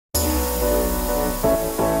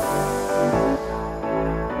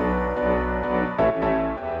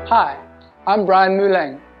Hi, I'm Brian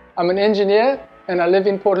Mulang. I'm an engineer and I live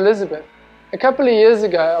in Port Elizabeth. A couple of years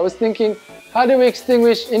ago, I was thinking, how do we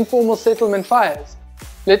extinguish informal settlement fires?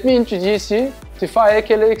 Let me introduce you to Fire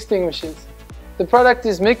Killa extinguishers. The product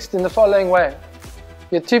is mixed in the following way.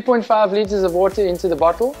 Get 2.5 liters of water into the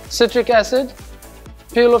bottle, citric acid,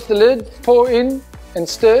 peel off the lid, pour in and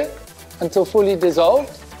stir until fully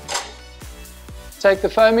dissolved. Take the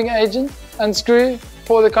foaming agent, unscrew,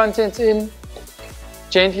 pour the contents in,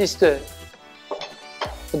 gently stir.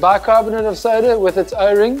 The bicarbonate of soda with its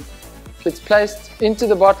O-ring gets placed into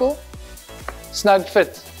the bottle, snug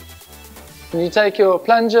fit. And you take your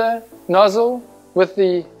plunger, nozzle with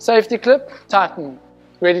the safety clip, tighten,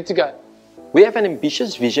 ready to go. We have an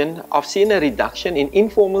ambitious vision of seeing a reduction in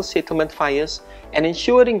informal settlement fires and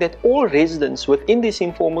ensuring that all residents within these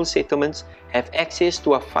informal settlements have access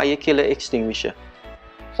to a Fire Killa extinguisher.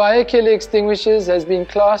 Fire Killa extinguishers has been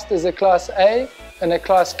classed as a Class A and a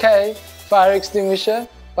Class K fire extinguisher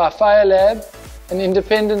by Fire Lab, an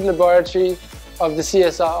independent laboratory of the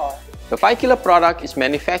CSIR. The Fire Killa product is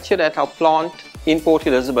manufactured at our plant in Port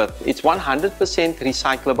Elizabeth. It's 100%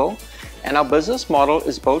 recyclable, and our business model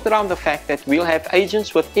is built around the fact that we'll have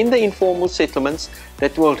agents within the informal settlements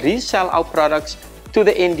that will resell our products to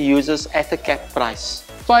the end users at a capped price.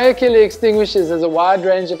 Fire Killa extinguishers has a wide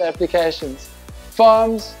range of applications: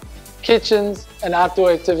 farms, kitchens and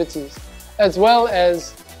outdoor activities, as well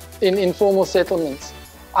as in informal settlements.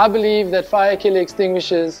 I believe that Fire Killa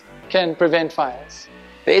extinguishers can prevent fires.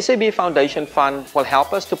 The SAB Foundation Fund will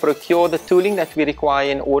help us to procure the tooling that we require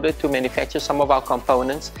in order to manufacture some of our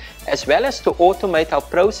components, as well as to automate our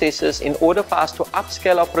processes in order for us to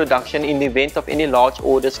upscale our production in the event of any large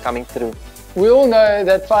orders coming through. We all know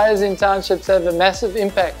that fires in townships have a massive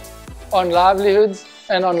impact on livelihoods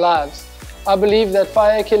and on lives. I believe that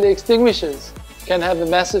Fire Killa extinguishers can have a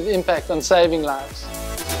massive impact on saving lives.